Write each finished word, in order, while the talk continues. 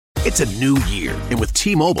It's a new year, and with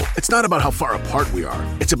T-Mobile, it's not about how far apart we are.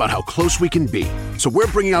 It's about how close we can be. So we're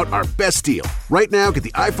bringing out our best deal. Right now, get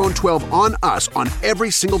the iPhone 12 on us on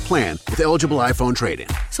every single plan with eligible iPhone trade-in.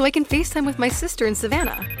 So I can FaceTime with my sister in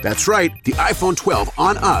Savannah. That's right, the iPhone 12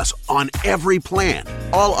 on us on every plan.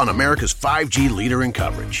 All on America's 5G leader in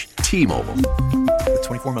coverage. T-Mobile. With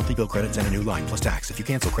 24 monthly bill credits and a new line plus tax. If you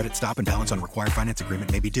cancel credit, stop and balance on required finance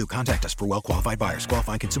agreement may be due. Contact us for well-qualified buyers.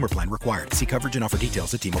 Qualifying consumer plan required. See coverage and offer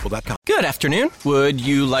details at T-Mobile.com. Good afternoon. Would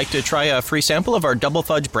you like to try a free sample of our double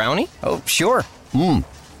fudge brownie? Oh, sure.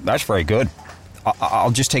 That's very good.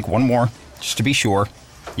 I'll just take one more, just to be sure.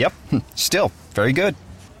 Yep, still very good.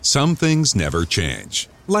 Some things never change.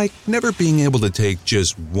 Like never being able to take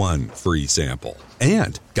just one free sample.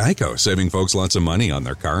 And Geico saving folks lots of money on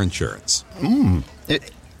their car insurance.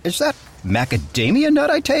 Is that macadamia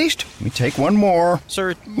nut I taste? Let me take one more.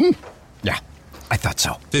 Sir? Yeah, I thought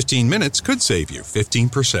so. 15 minutes could save you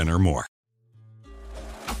 15% or more.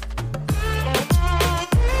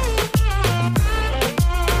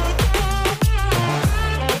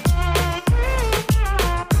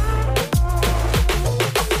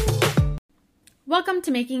 Welcome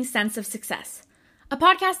to Making Sense of Success, a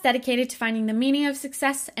podcast dedicated to finding the meaning of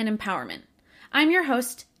success and empowerment. I'm your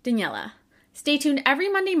host, Daniela. Stay tuned every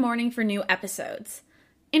Monday morning for new episodes.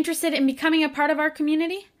 Interested in becoming a part of our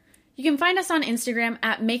community? You can find us on Instagram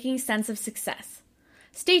at Making Sense of Success.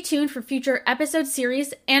 Stay tuned for future episode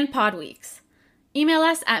series and pod weeks. Email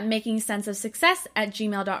us at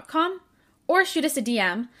makingsenseofsuccess@gmail.com or shoot us a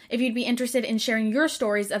DM if you'd be interested in sharing your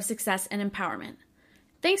stories of success and empowerment.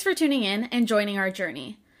 Thanks for tuning in and joining our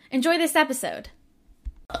journey. Enjoy this episode.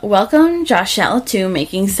 Welcome, Joshelle, to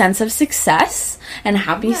Making Sense of Success, and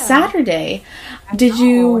happy Saturday. Did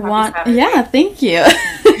you want... Yeah, thank you.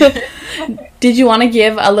 Did you want to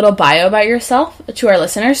give a little bio about yourself to our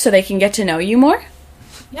listeners so they can get to know you more?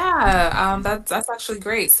 Yeah, that's actually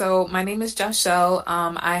great. So my name is Joshelle.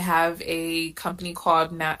 I have a company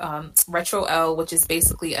called Retro L, which is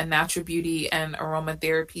basically a natural beauty and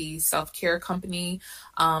aromatherapy self-care company.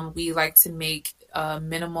 We like to make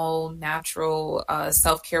minimal, natural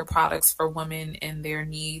self-care products for women and their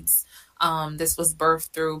needs. This was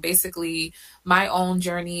birthed through basically my own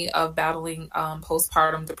journey of battling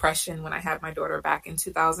postpartum depression when I had my daughter back in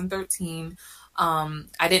 2013.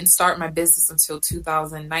 I didn't start my business until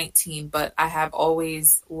 2019, but I have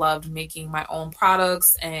always loved making my own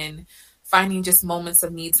products and finding just moments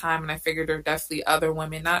of me time. And I figured there are definitely other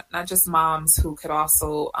women, not just moms, who could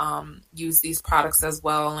also use these products as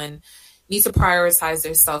well and need to prioritize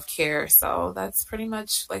their self-care. So that's pretty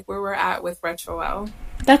much like where we're at with Retro L.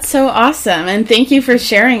 That's so awesome. And thank you for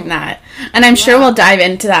sharing that. And I'm sure we'll dive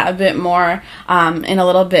into that a bit more in a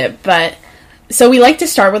little bit. But so we like to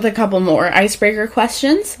start with a couple more icebreaker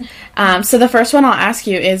questions. So the first one I'll ask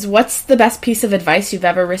you is, what's the best piece of advice you've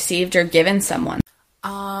ever received or given someone?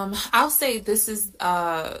 I'll say this is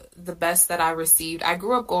the best that I received. I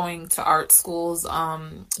grew up going to art schools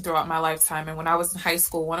throughout my lifetime. And when I was in high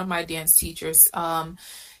school, one of my dance teachers,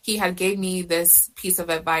 he had gave me this piece of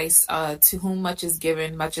advice, to whom much is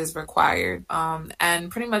given, much is required. And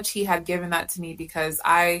pretty much he had given that to me because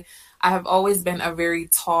I have always been a very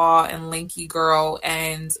tall and lanky girl.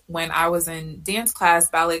 And when I was in dance class,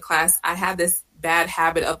 ballet class, I had this bad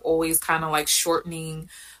habit of always kind of like shortening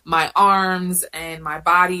my arms and my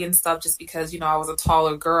body and stuff just because, I was a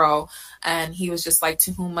taller girl. And he was just like,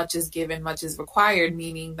 to whom much is given, much is required,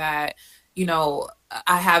 meaning that,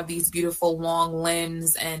 I have these beautiful long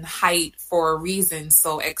limbs and height for a reason.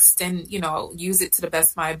 So extend, use it to the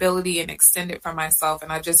best of my ability and extend it for myself. And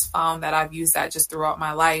I just found that I've used that just throughout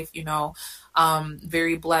my life,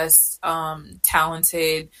 very blessed,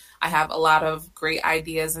 talented. I have a lot of great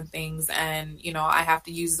ideas and things. And, I have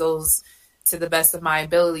to use those to the best of my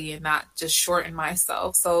ability and not just shorten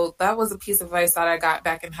myself. So that was a piece of advice that I got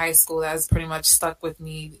back in high school that has pretty much stuck with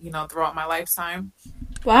me, throughout my lifetime.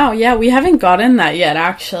 Wow, yeah, we haven't gotten that yet,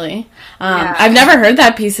 actually. I've never heard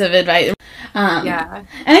that piece of advice. And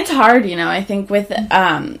it's hard, I think with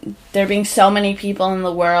there being so many people in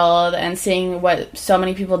the world and seeing what so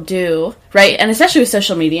many people do, right? And especially with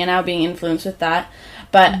social media now, being influenced with that.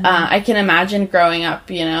 But I can imagine growing up,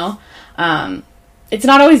 it's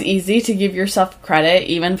not always easy to give yourself credit,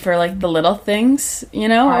 even for, like, the little things,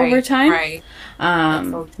 over time. Right.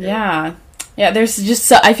 Yeah, there's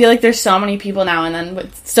just I feel like there's so many people now, and then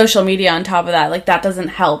with social media on top of that, like, that doesn't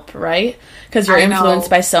help, right? Because you're influenced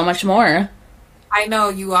by so much more. I know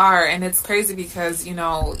you are, and it's crazy because, you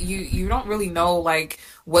don't really know, like,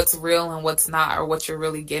 what's real and what's not, or what you're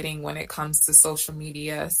really getting when it comes to social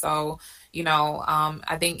media. So,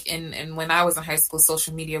 I think in when I was in high school,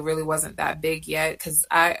 social media really wasn't that big yet, because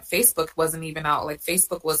Facebook wasn't even out. Like,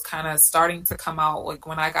 Facebook was kind of starting to come out like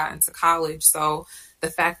when I got into college. So the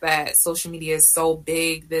fact that social media is so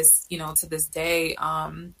big to this day,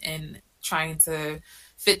 and trying to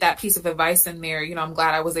fit that piece of advice in there, I'm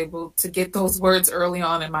glad I was able to get those words early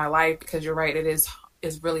on in my life, because you're right, it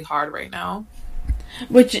is really hard right now.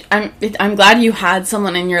 Which I'm glad you had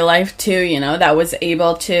someone in your life too, that was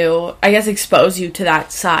able to, I guess, expose you to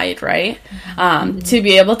that side, right? To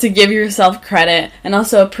be able to give yourself credit and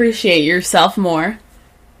also appreciate yourself more.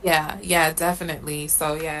 Yeah, definitely.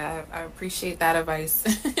 So yeah, I appreciate that advice.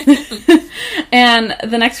 And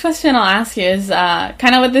the next question I'll ask you is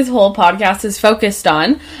kind of what this whole podcast is focused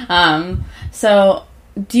on. So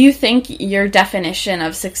do you think your definition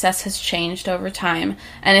of success has changed over time?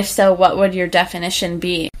 And if so, what would your definition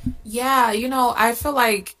be? Yeah, I feel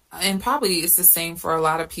like, and probably it's the same for a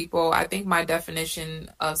lot of people, I think my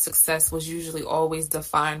definition of success was usually always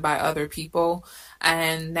defined by other people.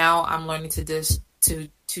 And now I'm learning to just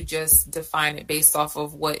define it based off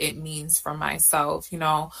of what it means for myself,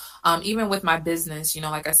 even with my business,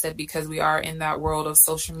 like I said, because we are in that world of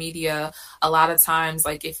social media, a lot of times,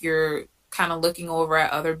 like, if you're kind of looking over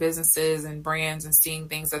at other businesses and brands and seeing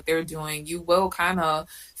things that they're doing, you will kind of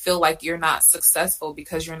feel like you're not successful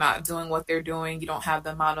because you're not doing what they're doing. You don't have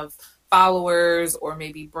the amount of followers or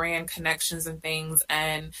maybe brand connections and things.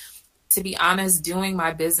 And to be honest, doing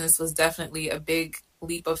my business was definitely a big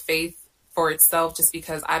leap of faith for itself, just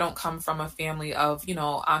because I don't come from a family of,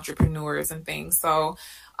 entrepreneurs and things. So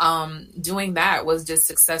doing that was just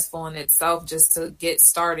successful in itself, just to get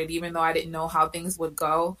started, even though I didn't know how things would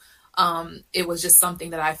go. It was just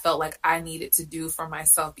something that I felt like I needed to do for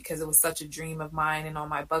myself, because it was such a dream of mine and on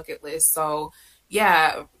my bucket list. So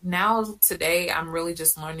yeah, now today I'm really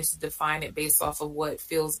just learning to define it based off of what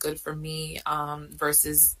feels good for me,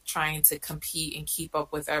 versus trying to compete and keep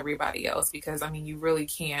up with everybody else, because you really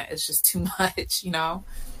can't. It's just too much,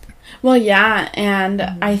 Well, yeah, and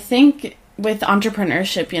I think with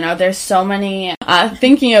entrepreneurship, there's so many,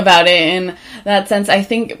 thinking about it in that sense, I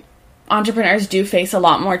think entrepreneurs do face a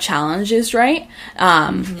lot more challenges, right?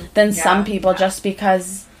 Than some people, just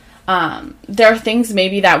because there are things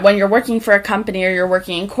maybe that when you're working for a company or you're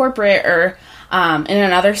working in corporate or in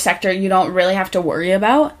another sector, you don't really have to worry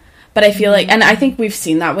about. But I feel like, and I think we've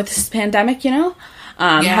seen that with this pandemic,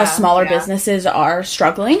 how smaller businesses are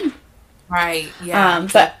struggling. Right. Yeah.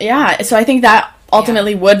 But yeah, so I think that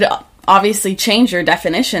ultimately would obviously change your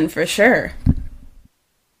definition for sure.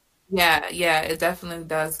 Yeah, it definitely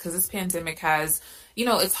does, because this pandemic has,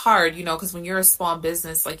 it's hard, because when you're a small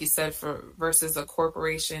business, like you said, versus a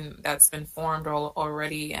corporation that's been formed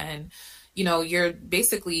already, and, you're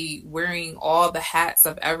basically wearing all the hats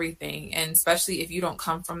of everything. And especially if you don't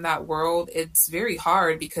come from that world, it's very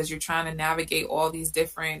hard, because you're trying to navigate all these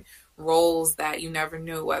different roles that you never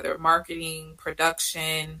knew, whether marketing,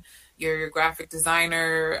 production, your graphic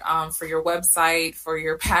designer, for your website, for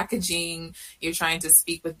your packaging. You're trying to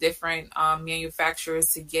speak with different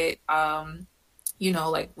manufacturers to get,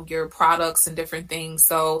 like your products and different things.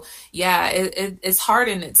 So yeah, it's hard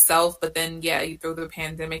in itself. But then, you throw the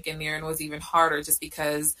pandemic in there and it was even harder, just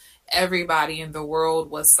because everybody in the world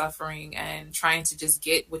was suffering and trying to just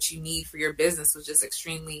get what you need for your business, was just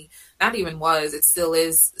extremely, it still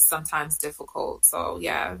is sometimes difficult. So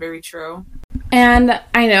yeah, very true. And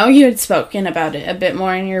I know you had spoken about it a bit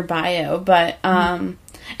more in your bio, but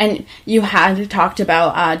and you had talked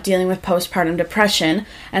about dealing with postpartum depression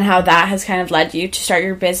and how that has kind of led you to start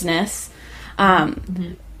your business.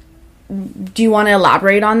 Do you want to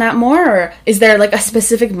elaborate on that more, or is there like a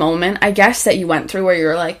specific moment, I guess, that you went through where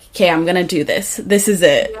you're like, okay, I'm gonna do this. This is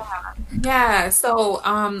it. Yeah. So,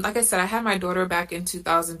 like I said, I had my daughter back in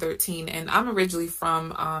 2013, and I'm originally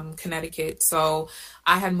from Connecticut. So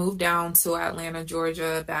I had moved down to Atlanta,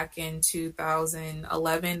 Georgia back in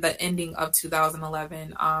 2011, the ending of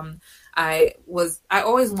 2011. I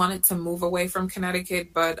always wanted to move away from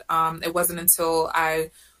Connecticut, but it wasn't until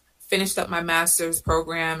I finished up my master's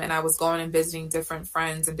program and I was going and visiting different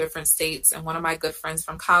friends in different states. And one of my good friends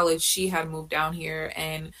from college, she had moved down here.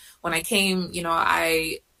 And when I came,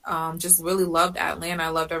 I just really loved Atlanta. I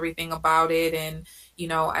loved everything about it. And,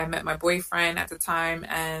 I met my boyfriend at the time,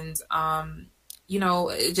 and,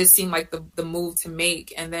 it just seemed like the move to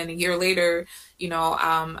make. And then a year later,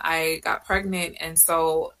 I got pregnant. And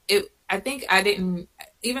so I think I didn't,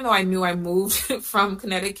 even though I knew I moved from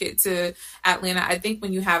Connecticut to Atlanta, I think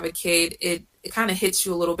when you have a kid, it kind of hits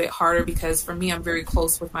you a little bit harder, because for me, I'm very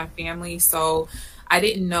close with my family. So I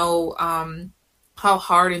didn't know, how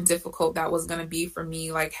hard and difficult that was going to be for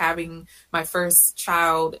me, like having my first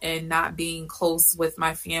child and not being close with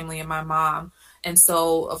my family and my mom. And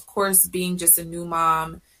so, of course, being just a new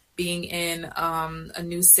mom, being in a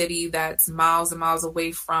new city that's miles and miles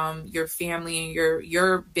away from your family and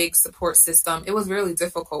your big support system, it was really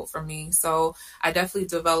difficult for me. So I definitely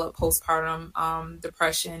developed postpartum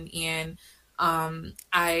depression, and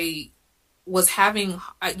I was having,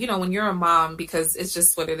 when you're a mom, because it's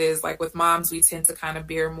just what it is, like with moms, we tend to kind of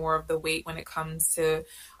bear more of the weight when it comes to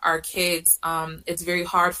our kids. It's very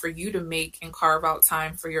hard for you to make and carve out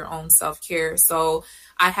time for your own self-care. So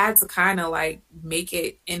I had to kind of like make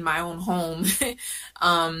it in my own home.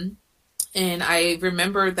 And I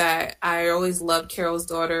remember that I always loved Carol's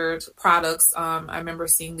Daughter products. I remember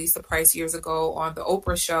seeing Lisa Price years ago on the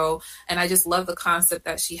Oprah show, and I just love the concept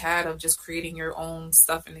that she had of just creating your own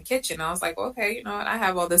stuff in the kitchen. I was like, okay, you know what? I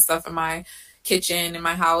have all this stuff in my kitchen, in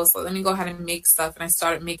my house. So let me go ahead and make stuff. And I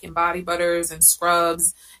started making body butters and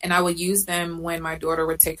scrubs, and I would use them when my daughter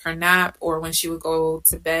would take her nap or when she would go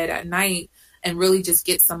to bed at night, and really just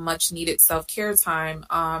get some much needed self-care time.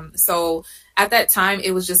 So at that time,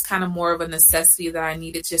 it was just kind of more of a necessity that I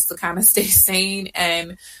needed just to kind of stay sane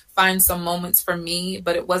and find some moments for me.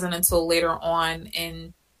 But it wasn't until later on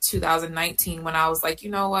in 2019 when I was like,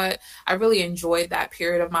 you know what, I really enjoyed that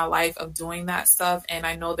period of my life of doing that stuff. And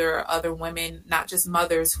I know there are other women, not just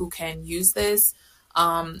mothers, who can use this.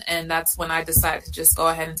 And that's when I decided to just go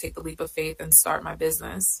ahead and take the leap of faith and start my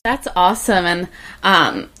business. That's awesome. And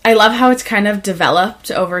I love how it's kind of developed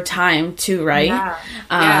over time too, right? Yeah,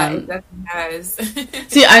 it definitely has.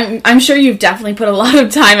 See, I'm sure you've definitely put a lot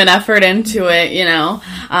of time and effort into it,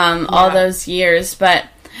 all those years. But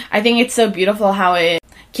I think it's so beautiful how it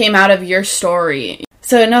came out of your story.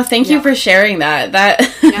 So no, thank you for sharing that.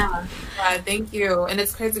 Yeah, thank you. And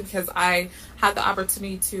it's crazy because I had the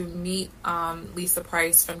opportunity to meet Lisa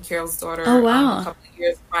Price from Carol's Daughter a couple of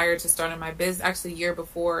years prior to starting my business. Actually, a year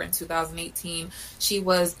before, in 2018, she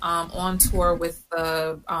was on tour with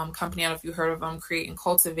the company, I don't know if you heard of them, Create and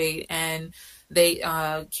Cultivate, and they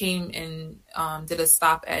came and did a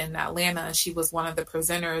stop in Atlanta, and she was one of the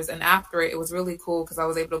presenters. And after it was really cool because I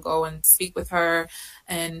was able to go and speak with her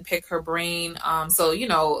and pick her brain. So,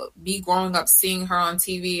 me growing up, seeing her on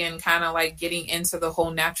TV and kind of like getting into the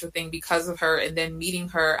whole natural thing because of her, and then meeting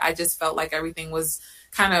her, I just felt like everything was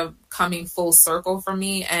kind of coming full circle for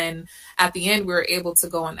me. And at the end, we were able to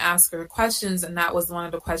go and ask her questions. And that was one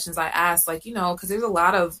of the questions I asked, like, because there's a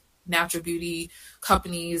lot of natural beauty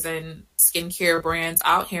companies and skincare brands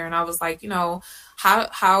out here. And I was like,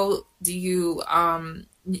 how do you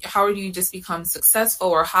just become successful,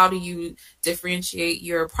 or how do you differentiate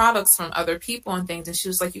your products from other people and things? And she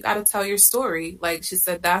was like, you got to tell your story. Like she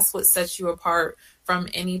said, that's what sets you apart from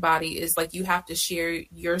anybody, is like, you have to share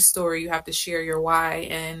your story. You have to share your why.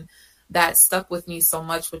 And that stuck with me so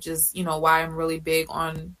much, which is, why I'm really big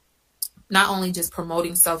on not only just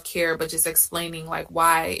promoting self-care, but just explaining like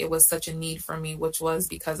why it was such a need for me, which was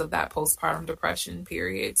because of that postpartum depression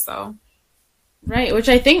period. So. Right, which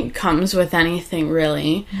I think comes with anything,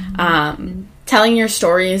 really. Telling your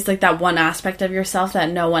story is like that one aspect of yourself that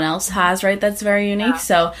no one else has, right? That's very unique. Yeah.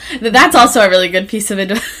 So that's also a really good piece of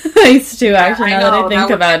advice, too, actually, now that I think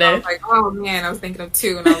about it. I was like, oh, man, I was thinking of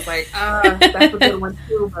two, and I was like, that's a good one,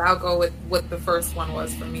 too, but I'll go with what the first one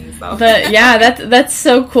was for me. So. But, yeah, that's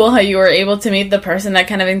so cool how you were able to meet the person that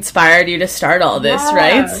kind of inspired you to start all this,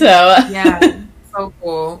 right? So yeah, so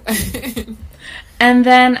cool. And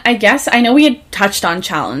then I guess, I know we had touched on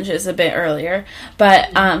challenges a bit earlier,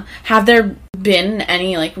 but have there been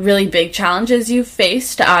any like really big challenges you've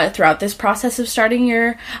faced throughout this process of starting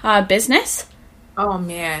your business? Oh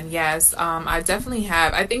man, yes. I definitely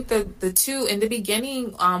have. I think the two in the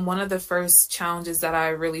beginning, one of the first challenges that I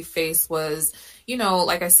really faced was,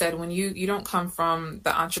 like I said, when you don't come from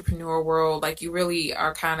the entrepreneur world, like you really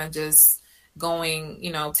are kind of just going,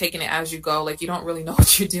 taking it as you go, like you don't really know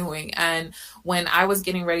what you're doing. And when I was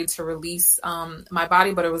getting ready to release my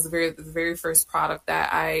body butter, was the very first product that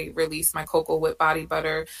I released, my cocoa whip body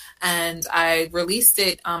butter, and I released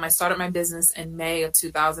it. I started my business in May of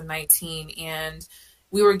 2019, and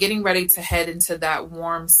we were getting ready to head into that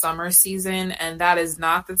warm summer season, and that is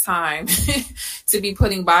not the time to be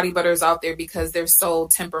putting body butters out there because they're so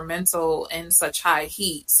temperamental in such high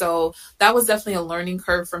heat. So that was definitely a learning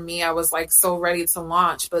curve for me. I was like so ready to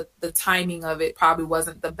launch, but the timing of it probably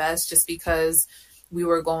wasn't the best, just because we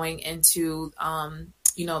were going into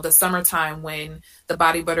the summertime when the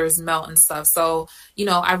body butters melt and stuff. So,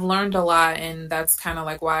 I've learned a lot, and that's kind of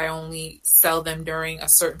like why I only sell them during a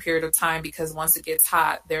certain period of time, because once it gets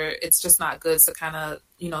hot it's just not good to kind of,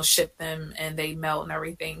 ship them and they melt and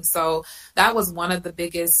everything. So that was one of the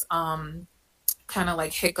biggest, kind of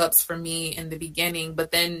like hiccups for me in the beginning.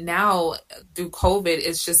 But then now through COVID,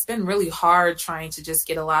 it's just been really hard trying to just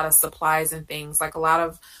get a lot of supplies and things. Like a lot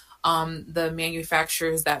of the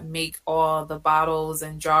manufacturers that make all the bottles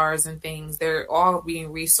and jars and things, they're all being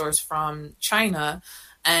resourced from China.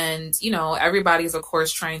 And, everybody's, of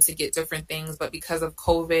course, trying to get different things. But because of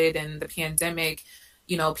COVID and the pandemic,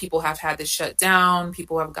 people have had to shut down,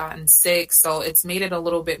 people have gotten sick. So it's made it a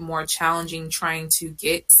little bit more challenging trying to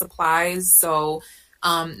get supplies. So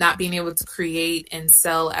not being able to create and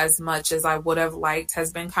sell as much as I would have liked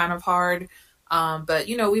has been kind of hard. But,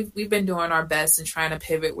 we've been doing our best and trying to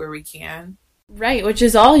pivot where we can. Right, which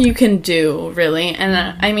is all you can do, really. And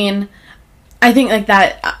I mean, I think like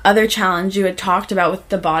that other challenge you had talked about with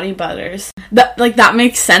the body butters, that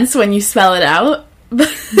makes sense when you spell it out. But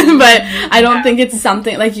I don't think it's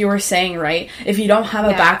something like you were saying, right? If you don't have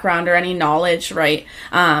a background or any knowledge, right,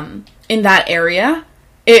 in that area,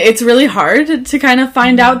 it's really hard to kind of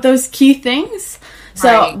find out those key things.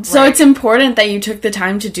 So it's important that you took the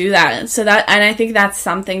time to do that. And I think that's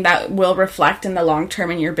something that will reflect in the long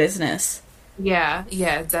term in your business. Yeah,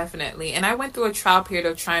 definitely. And I went through a trial period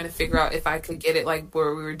of trying to figure out if I could get it like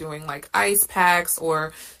where we were doing like ice packs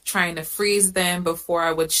or trying to freeze them before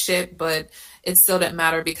I would ship, but it still didn't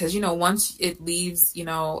matter because, once it leaves,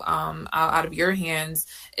 out of your hands,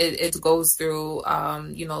 it goes through,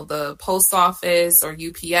 the post office or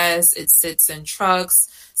UPS. It sits in trucks.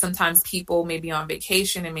 Sometimes people may be on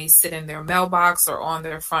vacation and may sit in their mailbox or on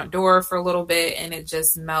their front door for a little bit and it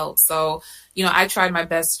just melts. So, I tried my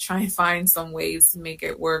best to try and find some ways to make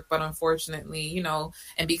it work. But unfortunately,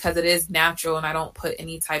 and because it is natural and I don't put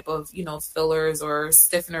any type of, fillers or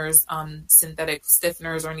stiffeners, synthetic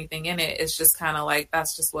stiffeners or anything in it, it's just kind of like,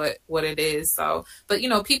 that's just what it is. So, but,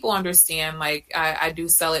 people understand, like I do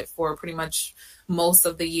sell it for pretty much most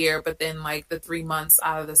of the year, but then like the 3 months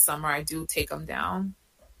out of the summer, I do take them down.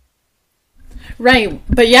 Right.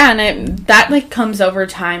 But yeah, and that like comes over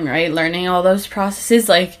time, right? Learning all those processes,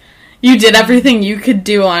 like you did everything you could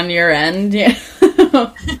do on your end. Yeah.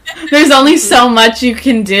 There's only so much you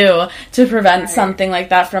can do to prevent something like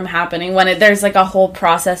that from happening when there's like a whole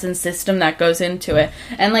process and system that goes into it.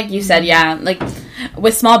 And like you said, yeah, like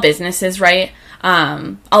with small businesses, right?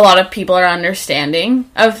 A lot of people are understanding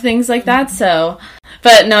of things like that. So,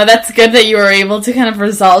 but no, that's good that you were able to kind of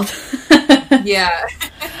resolve. Yeah.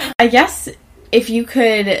 I guess if you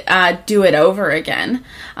could do it over again,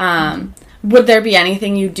 would there be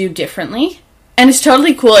anything you'd do differently? And it's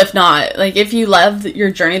totally cool if not. Like, if you love your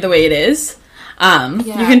journey the way it is, you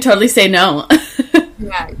can totally say no.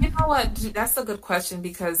 Yeah, you know what? That's a good question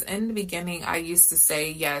because in the beginning, I used to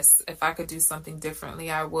say, yes, if I could do something differently,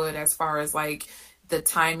 I would, as far as like the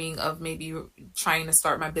timing of maybe trying to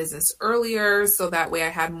start my business earlier. So that way I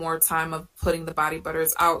had more time of putting the body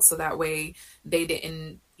butters out. So that way they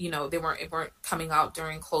didn't, they weren't coming out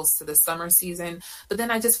during close to the summer season. But then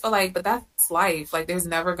I just feel like, but that's life. Like there's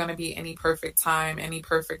never going to be any perfect time, any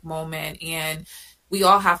perfect moment. And we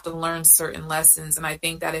all have to learn certain lessons. And I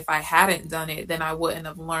think that if I hadn't done it, then I wouldn't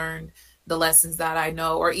have learned the lessons that I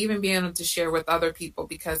know or even being able to share with other people,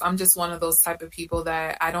 because I'm just one of those type of people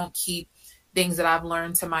that I don't keep things that I've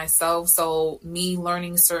learned to myself. So me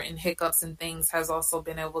learning certain hiccups and things has also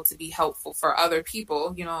been able to be helpful for other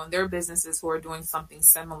people, in their businesses who are doing something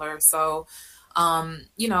similar. So,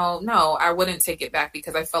 no, I wouldn't take it back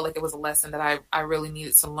because I felt like it was a lesson that I really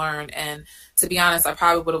needed to learn. And to be honest, I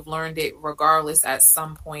probably would have learned it regardless at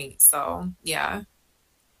some point. So, yeah.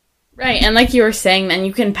 Right. And like you were saying, then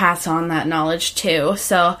you can pass on that knowledge too.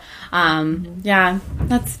 So, yeah,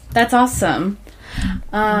 that's awesome.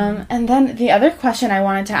 And then the other question I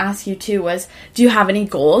wanted to ask you too was, do you have any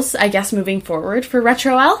goals, I guess, moving forward for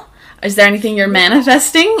RetroElle? Is there anything you're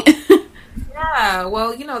manifesting? Yeah,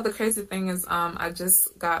 well, the crazy thing is I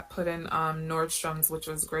just got put in Nordstrom's, which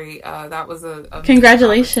was great. That was a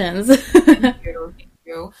congratulations. Thank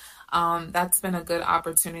you. That's been a good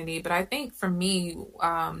opportunity. But I think for me,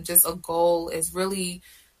 just a goal is really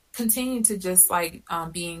continue to just like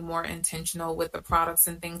being more intentional with the products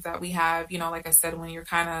and things that we have. Like I said, when you're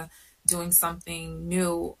kind of doing something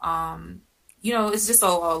new, it's just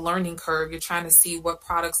a learning curve. You're trying to see what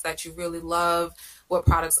products that you really love, what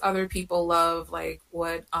products other people love, like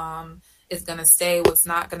what is going to stay, what's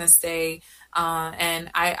not going to stay. And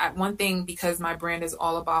I one thing, because my brand is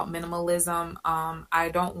all about minimalism, I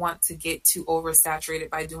don't want to get too oversaturated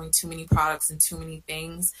by doing too many products and too many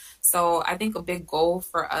things. So I think a big goal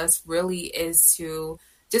for us really is to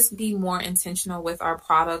just be more intentional with our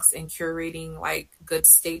products and curating like good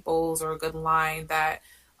staples or a good line that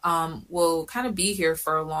will kind of be here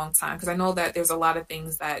for a long time. Because I know that there's a lot of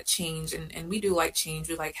things that change, and we do like change.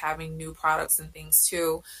 We like having new products and things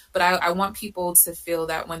too. But I want people to feel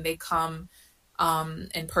that when they come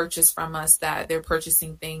and purchase from us, that they're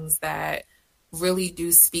purchasing things that really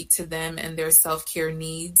do speak to them and their self-care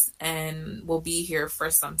needs and will be here for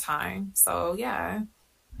some time. So yeah.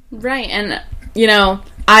 Right. And, you know,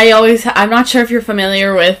 I'm not sure if you're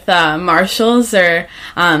familiar with Marshalls or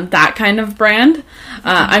that kind of brand.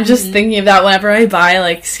 I'm just thinking of that whenever I buy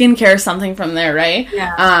like skincare or something from there, right?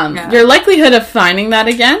 Yeah. Your likelihood of finding that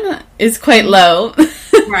again is quite low.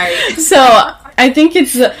 Right. So I think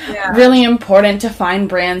it's really important to find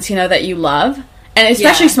brands, you know, that you love. And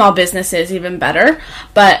especially small businesses, even better,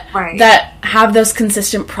 but that have those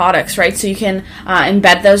consistent products, right? So you can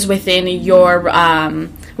embed those within your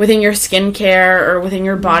skincare or within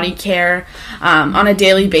your body care on a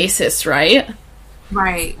daily basis, right?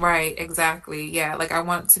 Right, exactly. Yeah, like I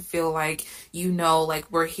want to feel like, you know,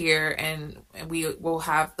 like we're here and we will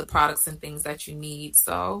have the products and things that you need,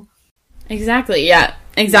 so... Exactly. Yeah.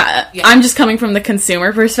 Exactly. Yeah. I'm just coming from the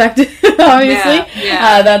consumer perspective, obviously.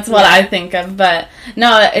 That's what I think of. But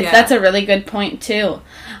no, that's a really good point too.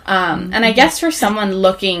 And I guess for someone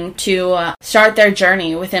looking to start their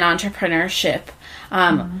journey within entrepreneurship,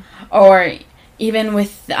 or even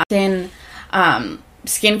within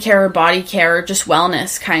skincare or body care or just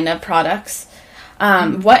wellness kind of products,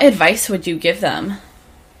 what advice would you give them?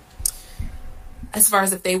 As far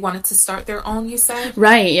as if they wanted to start their own, you said?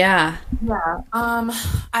 Right, yeah. Yeah.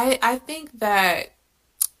 I think that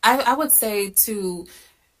I would say to,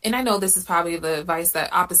 and I know this is probably the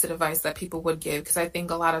opposite advice that people would give, because I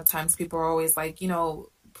think a lot of times people are always like, you know,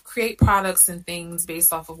 create products and things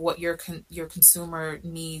based off of what your consumer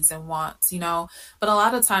needs and wants, you know. But a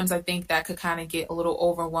lot of times I think that could kind of get a little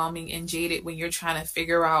overwhelming and jaded when you're trying to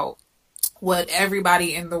figure out what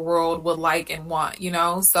everybody in the world would like and want, you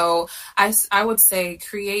know? So I would say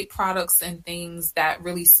create products and things that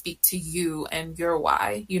really speak to you and your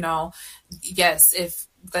why, you know? Yes, if,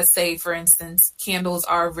 let's say, for instance, candles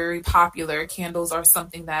are very popular. Candles are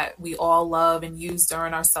something that we all love and use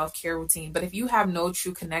during our self-care routine. But if you have no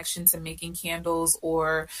true connection to making candles,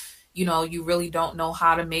 or, you know, you really don't know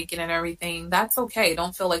how to make it and everything, that's okay.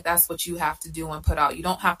 Don't feel like that's what you have to do and put out. You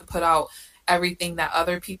don't have to put out everything that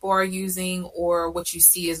other people are using or what you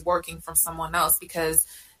see is working from someone else, because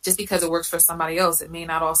just because it works for somebody else, it may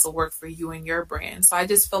not also work for you and your brand. So I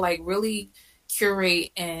just feel like really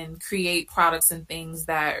curate and create products and things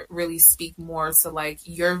that really speak more to like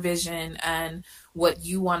your vision and what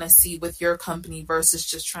you want to see with your company, versus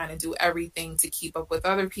just trying to do everything to keep up with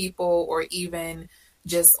other people, or even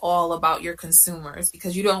just all about your consumers,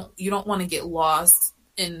 because you don't want to get lost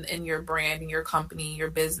in your brand, in your company,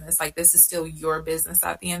 your business. Like, this is still your business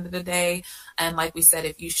at the end of the day. And like we said,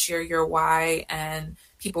 if you share your why and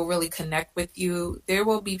people really connect with you, there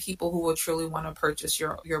will be people who will truly want to purchase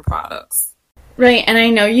your products. Right. And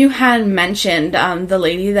I know you had mentioned the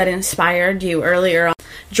lady that inspired you earlier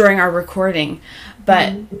during our recording,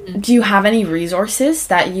 but do you have any resources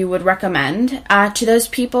that you would recommend to those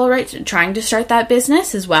people, right, trying to start that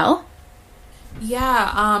business as well?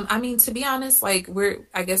 Yeah, I mean, to be honest, like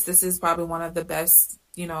I guess this is probably one of the best,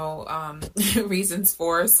 you know, reasons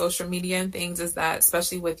for social media and things, is that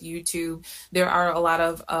especially with YouTube, there are a lot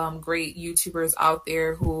of great YouTubers out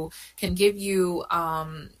there who can give you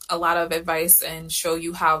a lot of advice and show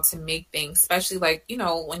you how to make things, especially like, you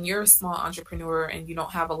know, when you're a small entrepreneur and you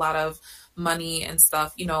don't have a lot of money and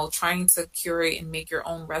stuff, you know, trying to curate and make your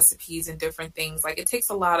own recipes and different things, like it takes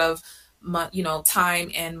a lot of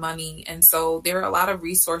time and money. And so there are a lot of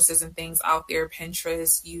resources and things out there,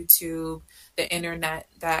 Pinterest, YouTube, the internet,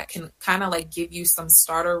 that can kind of like give you some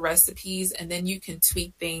starter recipes, and then you can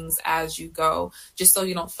tweak things as you go, just so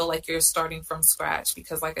you don't feel like you're starting from scratch.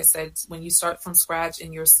 Because like I said, when you start from scratch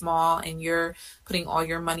and you're small and you're putting all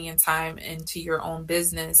your money and time into your own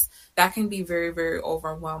business, that can be very, very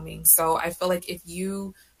overwhelming. So I feel like if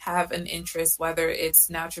you have an interest, whether it's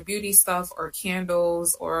natural beauty stuff or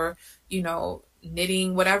candles or, you know,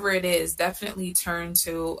 knitting, whatever it is, definitely turn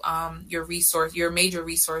to your major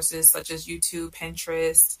resources such as YouTube,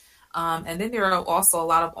 Pinterest. And then there are also a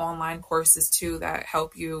lot of online courses too that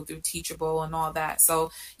help you through Teachable and all that. So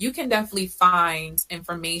you can definitely find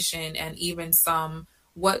information and even some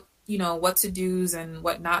what to do's and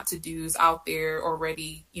what not to do's out there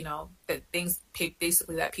already, that things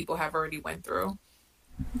basically that people have already went through.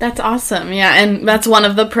 That's awesome. Yeah. And that's one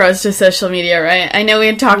of the pros to social media, right? I know we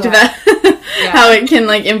had talked about how it can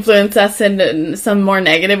influence us in some more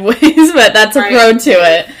negative ways, but that's a pro to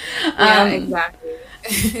it. Yeah,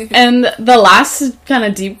 exactly. And the last kind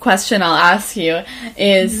of deep question I'll ask you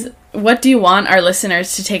is, what do you want our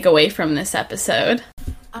listeners to take away from this episode?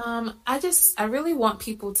 I really want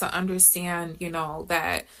people to understand,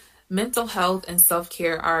 that mental health and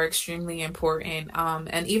self-care are extremely important.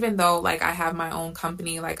 And even though I have my own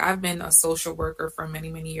company, I've been a social worker for many,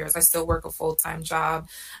 many years, I still work a full-time job.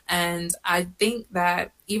 And I think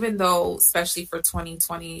that even though, especially for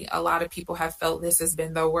 2020, a lot of people have felt this has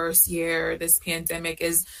been the worst year, this pandemic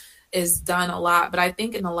is done a lot. But I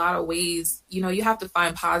think in a lot of ways, you have to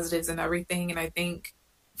find positives in everything. And I think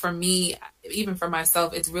for me, even for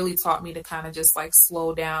myself, it's really taught me to kind of just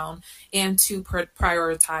slow down and to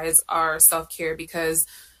prioritize our self-care, because,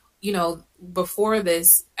 before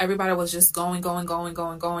this, everybody was just going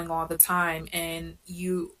all the time. And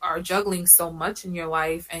you are juggling so much in your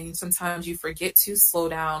life. And sometimes you forget to slow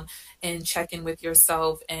down and check in with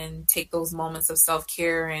yourself and take those moments of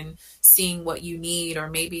self-care and seeing what you need, or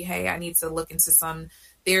maybe, hey, I need to look into some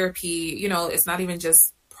therapy. It's not even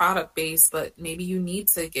just product based, but maybe you need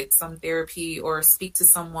to get some therapy or speak to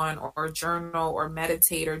someone or journal or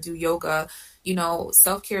meditate or do yoga.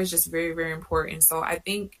 Self-care is just very, very important. So I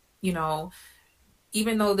think,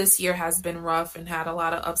 even though this year has been rough and had a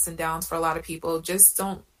lot of ups and downs for a lot of people, just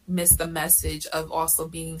don't miss the message of also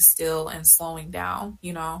being still and slowing down,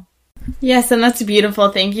 Yes, and that's beautiful.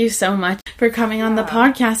 Thank you so much for coming on the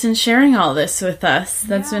podcast and sharing all this with us.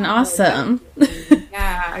 That's been awesome.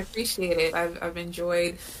 Yeah, I appreciate it. I've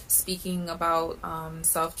enjoyed speaking about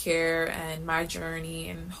self-care and my journey,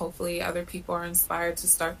 and hopefully other people are inspired to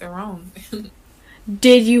start their own.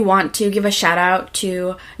 Did you want to give a shout out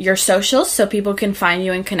to your socials so people can find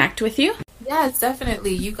you and connect with you? Yes,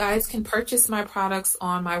 definitely. You guys can purchase my products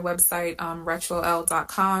on my website,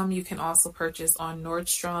 joshelle.com. You can also purchase on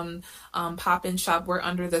Nordstrom, Pop-In Shop. We're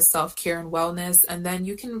under the self-care and wellness. And then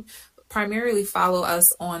you can primarily follow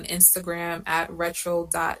us on Instagram at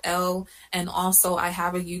retro.l. And also I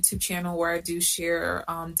have a YouTube channel where I do share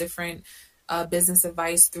different business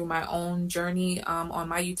advice through my own journey on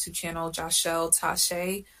my YouTube channel, Joshelle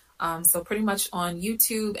Tashe. So pretty much on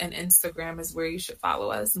YouTube and Instagram is where you should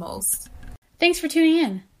follow us most. Thanks for tuning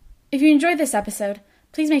in. If you enjoyed this episode,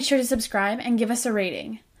 please make sure to subscribe and give us a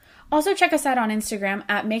rating. Also check us out on Instagram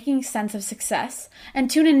at Making Sense of Success,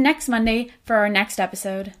 and tune in next Monday for our next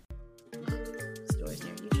episode.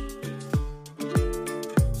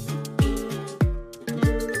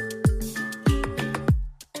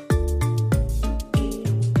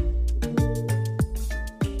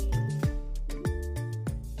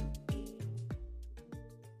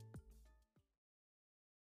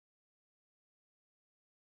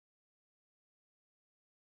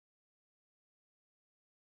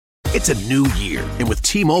 It's a new year, and with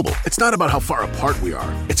T-Mobile, it's not about how far apart we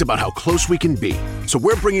are. It's about how close we can be. So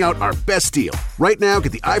we're bringing out our best deal. Right now,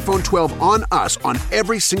 get the iPhone 12 on us on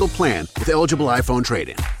every single plan with eligible iPhone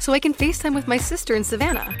trade-in. So I can FaceTime with my sister in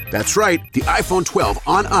Savannah. That's right, the iPhone 12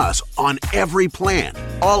 on us on every plan.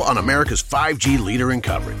 All on America's 5G leader in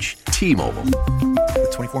coverage. T-Mobile.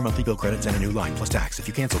 With 24 monthly bill credits and a new line plus tax. If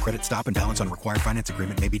you cancel, credit stop and balance on required finance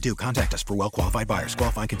agreement may be due. Contact us for well-qualified buyers.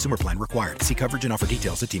 Qualifying consumer plan required. See coverage and offer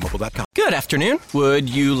details at T-Mobile.com. Good afternoon. Would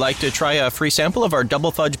you like to try a free sample of our double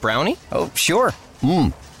fudge brownie? Oh, sure.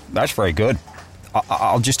 That's very good.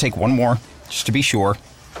 I'll just take one more, just to be sure.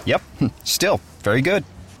 Yep, still very good.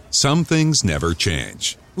 Some things never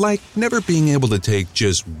change. Like never being able to take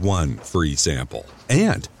just one free sample.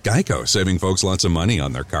 And Geico saving folks lots of money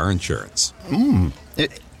on their car insurance.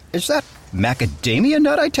 Is that macadamia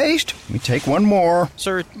nut I taste? Let me take one more.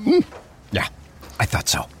 Sir? Yeah, I thought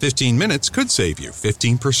so. 15 minutes could save you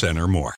 15% or more.